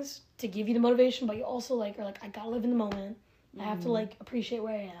those things to give you the motivation, but you also, like, are like, I gotta live in the moment. I have to, like, appreciate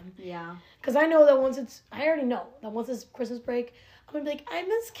where I am. Yeah. Because I know that I already know that once it's Christmas break, I'm going to be like, I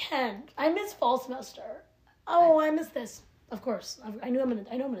miss Kent. I miss fall semester. Oh, I miss this. Of course. I know I'm going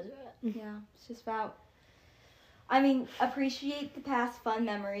to do it. Yeah. It's just about, appreciate the past fun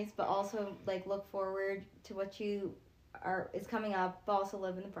memories, but also, like, look forward to what is coming up, but also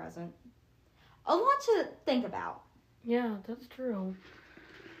live in the present. A lot to think about. Yeah, that's true.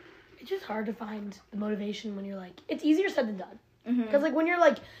 It's just hard to find the motivation when you're, like, it's easier said than done. Because, like, when you're,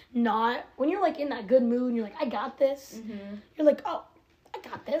 like, when you're, like, in that good mood and you're like, I got this, you're like, oh, I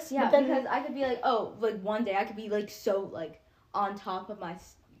got this. Yeah, but then, because I could be like, oh, like, one day I could be, like, so, like, on top of my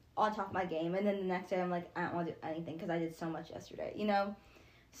game, and then the next day I'm like, I don't want to do anything because I did so much yesterday, you know?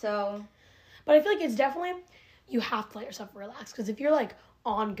 So. But I feel like it's definitely, you have to let yourself relax, because if you're, like,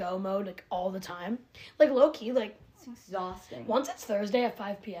 on go mode, like, all the time, like, low-key, like, it's exhausting. Once it's Thursday at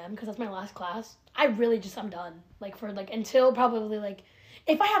 5 p.m., because that's my last class, I'm done. Like, for, like, until probably, like,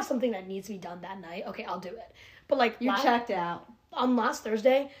 if I have something that needs to be done that night, okay, I'll do it. But, like, you're checked out. On last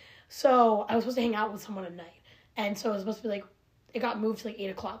Thursday, so I was supposed to hang out with someone at night. And so it was supposed to be, like, it got moved to, like, 8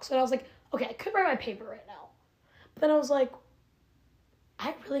 o'clock. So I was like, okay, I could write my paper right now. But then I was like,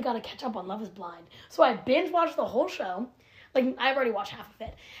 I really got to catch up on Love is Blind. So I binge watched the whole show. Like, I've already watched half of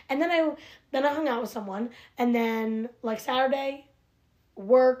it. And then I hung out with someone. And then, like, Saturday,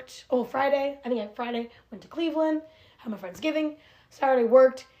 worked. Oh, Friday. Friday, went to Cleveland. Had my Friendsgiving. Saturday,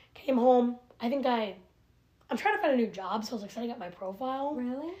 worked. Came home. I'm trying to find a new job. So I was, like, setting up my profile.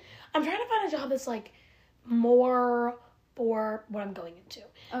 Really? I'm trying to find a job that's, like, more for what I'm going into.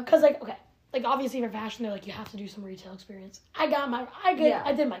 Because, like, okay. Like, obviously, for fashion, they're like, you have to do some retail experience. I did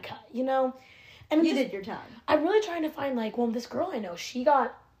my cut, you know? And you did your time. I'm really trying to find, like, well, this girl I know, she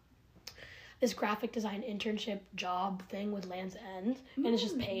got this graphic design internship job thing with Land's End, and it's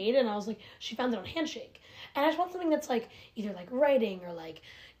just paid, and I was like, she found it on Handshake. And I just want something that's, like, either, like, writing or, like,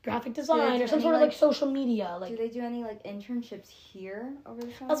 graphic design or some sort of, like, social media. Like, do they do any, like, internships here over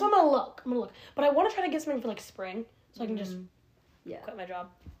the summer? That's what I'm gonna look. But I want to try to get something for, like, spring, so I can just quit my job.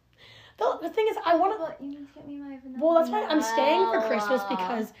 The thing is, I want to... But you need to get me my vanilla. Well, that's why I'm staying for Christmas,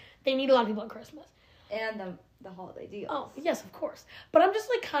 because they need a lot of people at Christmas. And the holiday deals. Oh, yes, of course. But I'm just,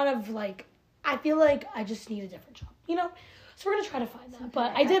 like, kind of, like, I feel like I just need a different job, you know? So we're going to try to find that. Okay.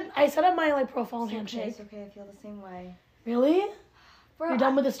 But I set up my, like, profile on Handshake. It's okay, I feel the same way. Really? Bro, you're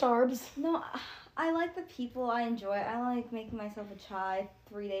done with the starbs? No, I like the people. I enjoy it. I like making myself a chai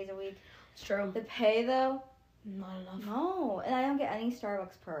 3 days a week. It's true. The pay, though? Not enough. No, and I don't get any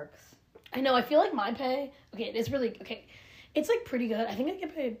Starbucks perks. I know. I feel like my pay, okay, it is really, okay, it's, like, pretty good. I think I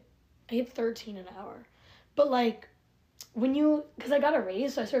get $13 an hour. But, like, because I got a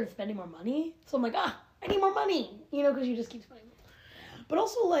raise, so I started spending more money. So I'm like, I need more money, you know, because you just keep spending more. But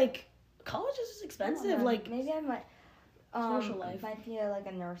also, like, college is just expensive. Like, maybe I might, social life. Might be, like,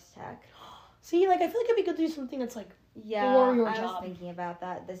 a nurse tech. See, like, I feel like it'd be good to do something that's, like, for your job. I was thinking about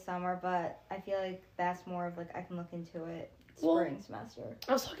that this summer, but I feel like that's more of, like, I can look into it spring semester.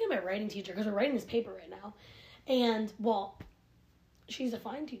 I was talking to my writing teacher, because we're writing this paper right now. And, well, she's a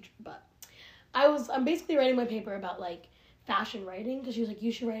fine teacher, but I'm basically writing my paper about, like, fashion writing, because she was like,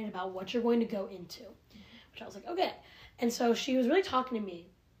 you should write about what you're going to go into. Which I was like, okay. And so she was really talking to me.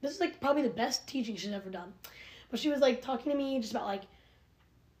 This is, like, probably the best teaching she's ever done. But she was, like, talking to me just about, like,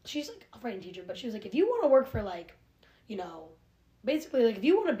 she's, like, a writing teacher, but she was like, if you want to work for, like, you know, basically, like, if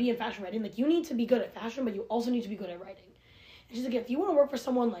you want to be in fashion writing, like, you need to be good at fashion, but you also need to be good at writing. And she's like, if you want to work for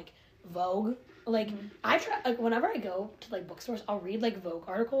someone like Vogue, like, I try, like, whenever I go to, like, bookstores, I'll read, like, Vogue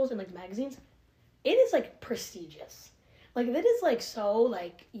articles and, like, magazines. It is, like, prestigious. Like, it is, like, so,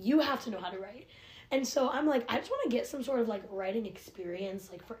 like, you have to know how to write. And so I'm like, I just want to get some sort of, like, writing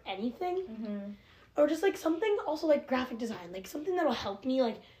experience, like, for anything. Mm-hmm. Or just, like, something also, like, graphic design. Like, something that'll help me,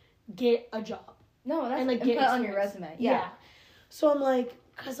 like, get a job. No, that's, and, like, get get on your resume. Yeah. So I'm like,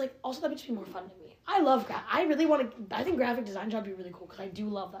 because, like, also that makes me more fun to me. I love I really want to, I think graphic design job would be really cool because I do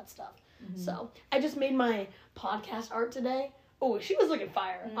love that stuff. Mm-hmm. So I just made my podcast art today. Oh, she was looking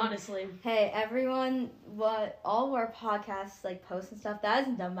fire, honestly. Hey, everyone, all of our podcasts, like, posts and stuff, that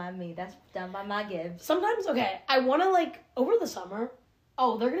isn't done by me. That's done by my Gibbs. Sometimes, okay, I want to, like, over the summer,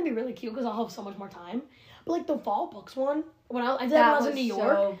 they're going to be really cute because I'll have so much more time. But, like, the fall books one, I did that when I was in New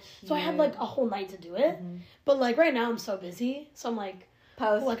York. So I had, like, a whole night to do it. Mm-hmm. But, like, right now I'm so busy. So I'm like,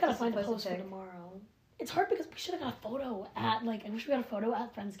 I got to find a post for tomorrow. It's hard because we should have got a photo at, like, I wish we got a photo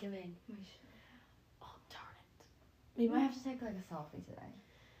at Friendsgiving. We should. We might have to take, like, a selfie today.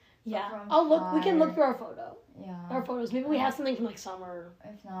 Yeah. We can look through our photo. Yeah. Our photos. Maybe we have something from, like, summer.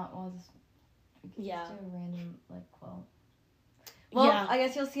 If not, we'll just do a random, like, quote. Well, I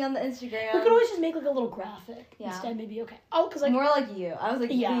guess you'll see on the Instagram. We could always just make, like, a little graphic instead, maybe. Okay. Oh, because, like... More like you. I was like,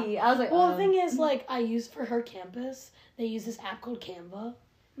 me. I was like, well, the thing is, like, I use for her campus, they use this app called Canva.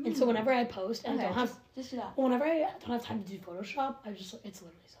 And so whenever I post and I don't have... Just do that. Well, whenever I don't have time to do Photoshop, it's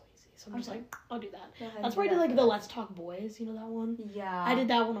literally so easy. So I'm just like, I'll do that. That's where I did, like, the Let's Talk Boys, you know that one? Yeah. I did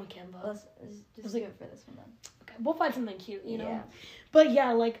that one on Canva. Let's just do it for this one then. Okay, we'll find something cute, you know? Yeah. But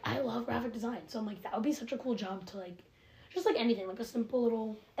yeah, like, I love graphic design. So I'm like, that would be such a cool job to, like, just, like, anything, like a simple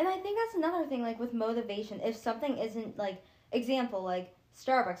little... And I think that's another thing, like, with motivation. If something isn't, like, example, like,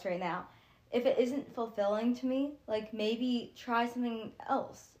 Starbucks right now. If it isn't fulfilling to me, like, maybe try something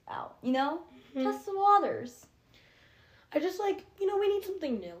else out, you know? Mm-hmm. Test the waters. I just, like, you know, we need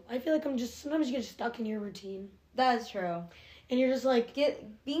something new. I feel like sometimes you get stuck in your routine. That is true. And you're just, like...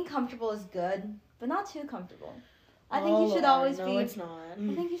 Being comfortable is good, but not too comfortable. I think you should always be... No, it's not.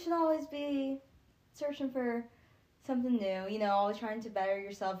 I think you should always be searching for something new, you know, always trying to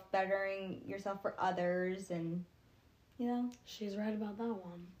bettering yourself for others, and, you know. She's right about that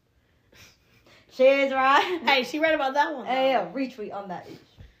one. She's right. Hey, she's right about that one. Hey, retweet on that.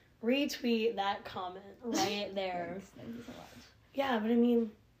 Retweet that comment right there. Thank you so much. Yeah, but I mean,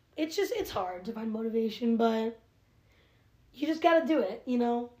 it's hard to find motivation, but you just gotta do it, you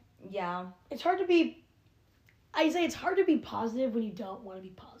know? Yeah. It's hard to be positive when you don't want to be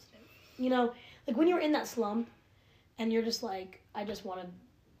positive. You know? Like, when you're in that slump, and you're just like, I just want to...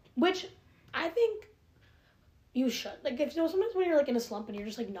 Which, I think you should. Like, if, you know, sometimes when you're, like, in a slump and you're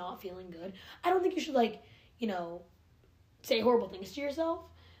just, like, not feeling good, I don't think you should, like, you know, say horrible things to yourself.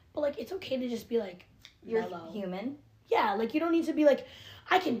 But, like, it's okay to just be, like, you're mellow. Human. Yeah, like, you don't need to be, like,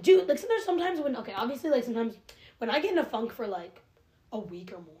 I can do... Like, sometimes when... Okay, obviously, like, sometimes when I get in a funk for, like, a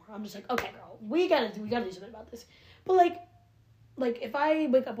week or more, I'm just like, okay, girl, we gotta do something about this. But, like, if I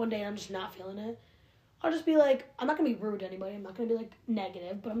wake up one day and I'm just not feeling it, I'll just be like, I'm not going to be rude to anybody. I'm not going to be, like,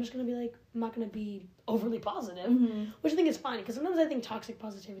 negative. But I'm just going to be, like, I'm not going to be overly positive. Mm-hmm. Which I think is fine. Because sometimes I think toxic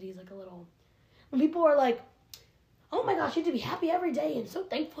positivity is, like, a little... When people are, like, oh, my gosh, you have to be happy every day and so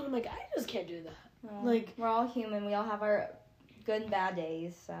thankful. And I'm like, I just can't do that. Well, like, we're all human. We all have our good and bad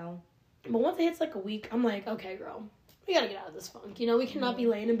days, so... But once it hits, like, a week, I'm like, okay, girl, we got to get out of this funk. You know, we cannot be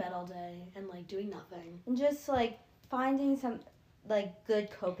laying in bed all day and, like, doing nothing. And just, like, finding some, like,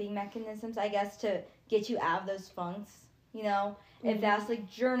 good coping mechanisms, I guess, to... get you out of those funks, you know? If that's, like,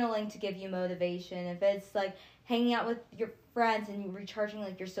 journaling to give you motivation, if it's, like, hanging out with your friends and recharging,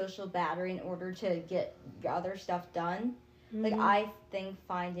 like, your social battery in order to get your other stuff done. Mm-hmm. Like, I think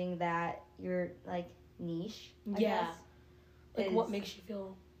finding that your, like, niche, I guess, like, what makes you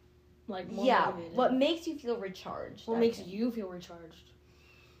feel, like, more motivated. What makes you feel recharged. What makes you feel recharged?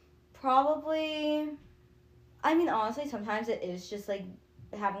 Probably, I mean, honestly, sometimes it is just, like,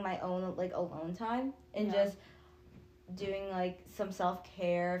 having my own, like, alone time and just doing, like, some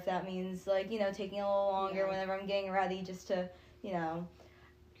self-care, if that means, like, you know, taking a little longer whenever I'm getting ready just to, you know,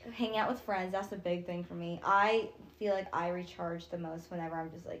 hang out with friends. That's a big thing for me. I feel like I recharge the most whenever I'm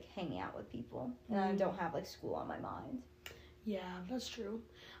just, like, hanging out with people and I don't have, like, school on my mind. Yeah, that's true.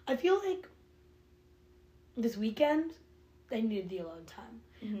 I feel like this weekend I needed the alone time.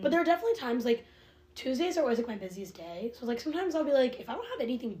 Mm-hmm. But there are definitely times, like, Tuesdays are always, like, my busiest day. So, like, sometimes I'll be like, if I don't have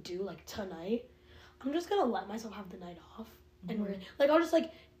anything to do, like, tonight, I'm just gonna let myself have the night off. Mm-hmm. And like, I'll just,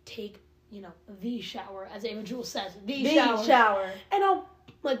 like, take, you know, the shower, as Ava Jewell says, the shower. And I'll,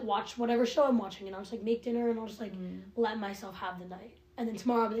 like, watch whatever show I'm watching, and I'll just, like, make dinner, and I'll just, like, let myself have the night. And then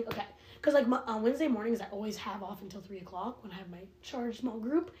tomorrow I'll be like, okay. Because, like, on Wednesday mornings, I always have off until 3 o'clock when I have my charge small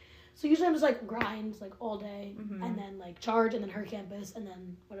group. So usually I'm just, like, grind, like, all day. Mm-hmm. And then, like, charge, and then her campus, and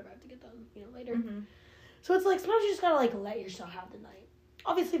then whatever I have to get done, later. Mm-hmm. So it's, like, sometimes you just gotta, like, let yourself have the night.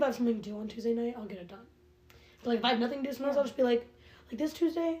 Obviously, if I have something to do on Tuesday night, I'll get it done. But, like, if I have nothing to do, sometimes I'll just be, like this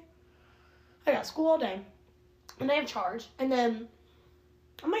Tuesday, I got school all day. And I have charge. And then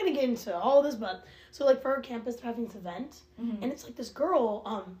I'm not going to get into all this, but so, like, for her campus, they're having this event. Mm-hmm. And it's, like, this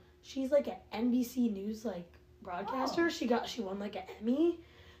girl, she's, like, an NBC News, like, broadcaster. Oh. She won, like, an Emmy.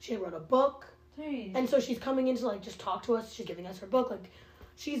 She wrote a book. Jeez. And so she's coming in to, like, just talk to us. She's giving us her book. Like,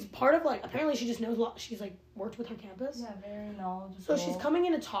 she's part of, like, apparently she just knows a lot. She's, like, worked with her campus. Yeah, very knowledgeable. So she's coming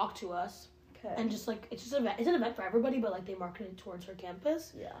in to talk to us. Okay. And just, like, it's an event for everybody, but, like, they market it towards her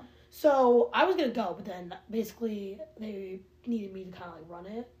campus. Yeah. So I was going to go, but then basically they needed me to kind of, like, run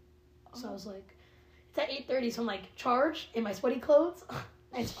it. So I was like, it's at 8:30, so I'm, like, charged in my sweaty clothes.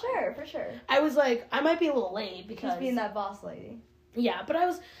 For sure. I was like, I might be a little late because... She's being that boss lady. Yeah, but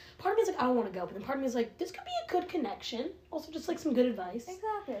part of me is like, I don't want to go, but then part of me is like, this could be a good connection. Also, just, like, some good advice.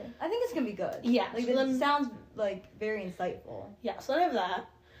 Exactly. I think it's going to be good. Yeah. Like, so it sounds, like, very insightful. Yeah, so I have that.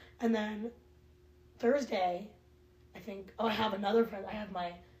 And then Thursday, I think, I have another friend. I have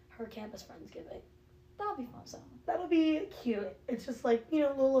her campus Friendsgiving. That'll be fun. So that'll be cute. It's just, like, a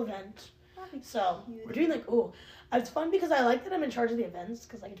little event. That'll be so cute. We're doing, like, it's fun because I like that I'm in charge of the events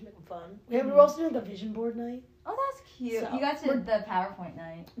because I get to make them fun. We're also doing, like, a vision board night. Oh, that's cute. So, you got to the PowerPoint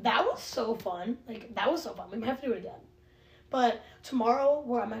night. That was so fun. Like, that was so fun. We might have to do it again. But tomorrow,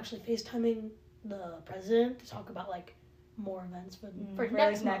 where I'm actually FaceTiming the president to talk about, like, more events for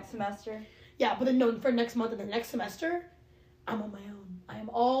next semester. Yeah, but then no, for next month and the next semester, I'm on my own. I am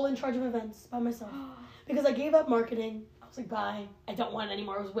all in charge of events by myself. Because I gave up marketing. I was like, bye. I don't want it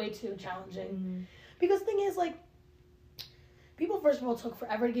anymore. It was way too challenging. Mm. Because the thing is, like, people, first of all, took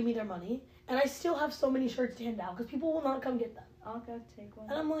forever to give me their money. And I still have so many shirts to hand out because people will not come get them. I'll go take one.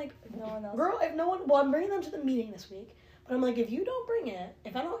 And I'm like, if no one else. Girl, if no one, well, I'm bringing them to the meeting this week. But I'm like, if you don't bring it,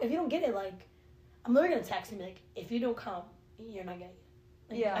 if you don't get it, like, I'm literally going to text and be like, if you don't come, you're not getting it.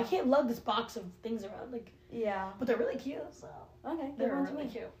 Like, yeah. I can't lug this box of things around. Like, yeah. But they're really cute, so. Okay. They're really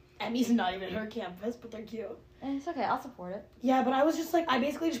cute. Emmy's not even her campus, but they're cute. And it's okay. I'll support it. Yeah, but I was just like, I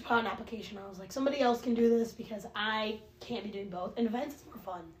basically just put out an application. I was like, somebody else can do this because I can't be doing both. And events is more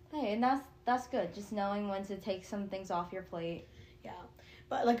fun. Hey, and that's good. Just knowing when to take some things off your plate. Yeah.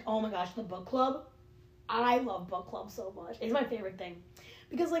 But, like, oh my gosh, the book club. I love book club so much. It's my favorite thing.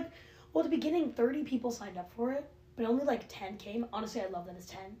 Because, like, well, at the beginning, 30 people signed up for it. But only, like, 10 came. Honestly, I love that it's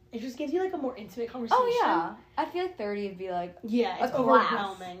 10. It just gives you, like, a more intimate conversation. Oh, yeah. I feel like 30 would be, like, yeah, it's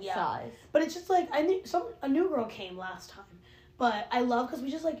overwhelming. Yeah. Size. But it's just, like, a new girl came last time. But I love, because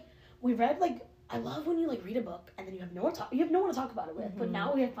we just, like, we read, like, I love when you, like, read a book and then you have no one to talk about it with. Mm-hmm. But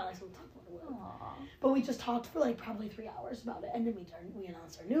now we have finally someone to talk about it with. Aww. But we just talked for, like, probably 3 hours about it. And then we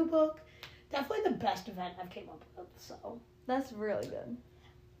announced our new book. Definitely the best event I've came up with, so. That's really good.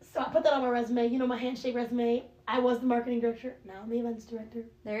 So I put that on my resume, my handshake resume. I was the marketing director. Now I'm the events director.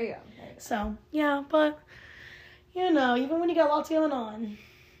 There you go. So, yeah, but, even when you got lots going on,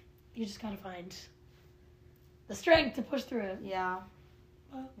 you just gotta find the strength to push through it. Yeah.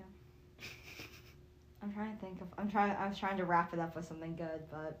 Yeah. I was trying to wrap it up with something good,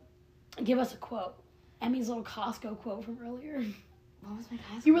 but. Give us a quote. Emmy's little Costco quote from earlier. What was my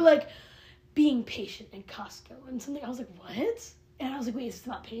Costco? You were like, being patient in Costco and something. I was like, what? And I was like, wait, it's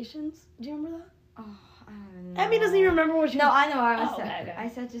about patience? Do you remember that? Oh, I don't know. Emmy doesn't even remember what you... No, I know what I was saying. Okay. I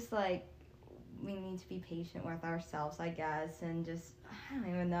said just, like, we need to be patient with ourselves, I guess, and just, I don't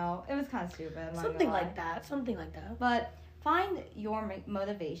even know. It was kind of stupid. Something like that. But find your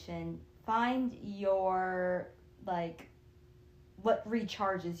motivation. Find your, like, what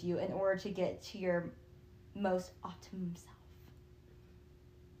recharges you in order to get to your most optimum self.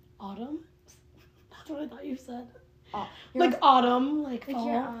 Autumn? That's what I thought you said. Oh, like autumn, like fall.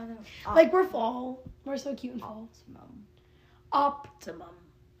 Autumn. Like we're fall. We're so cute in fall. Optimum.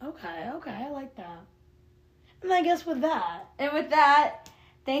 Okay, I like that. And I guess with that,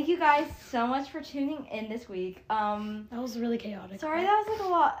 thank you guys so much for tuning in this week. That was really chaotic. Sorry, that was like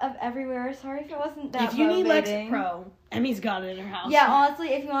a lot of everywhere. Sorry if it wasn't that If you motivating. need Lexapro, Emmy's got it in her house. Yeah,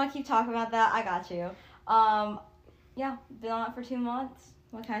 honestly, if you want to keep talking about that, I got you. Yeah, been on it for 2 months.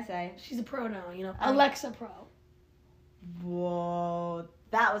 What can I say? She's a pro now, Alexa Pro. Whoa,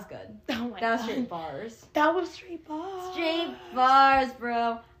 that was good. Oh my God. That was straight bars. That was straight bars. Straight bars,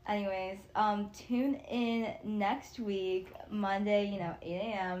 bro. Anyways, tune in next week, Monday, 8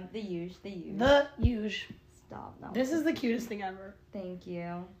 a.m. The huge. The huge. Stop. No. This is the cutest thing ever. Thank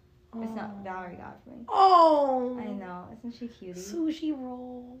you. It's not Valerie got it for me. Oh. I know. Isn't she cutie? Sushi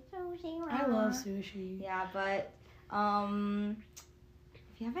roll. Sushi roll. I love sushi. Yeah, but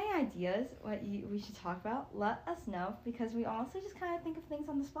if you have any ideas what we should talk about, let us know because we honestly just kind of think of things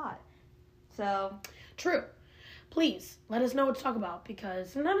on the spot. So true. Please let us know what to talk about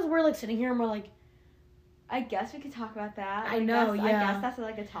because sometimes we're like sitting here and we're like, I guess we could talk about that. I know, I guess that's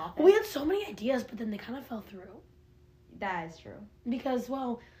like a topic. We had so many ideas, but then they kind of fell through. That is true. Because,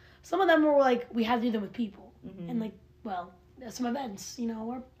 well, some of them were like, we had to do them with people. Mm-hmm. And like, well, some events,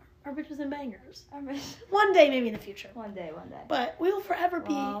 our bitches and bangers. One day, maybe in the future. One day. But we'll forever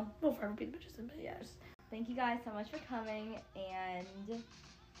be the bitches and bangers. Yes. Thank you guys so much for coming, and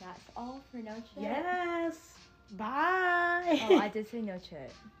that's all for No Chit. Yes. Bye. Oh, I did say no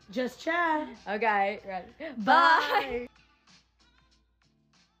chit. Just chat. Okay, ready. Bye.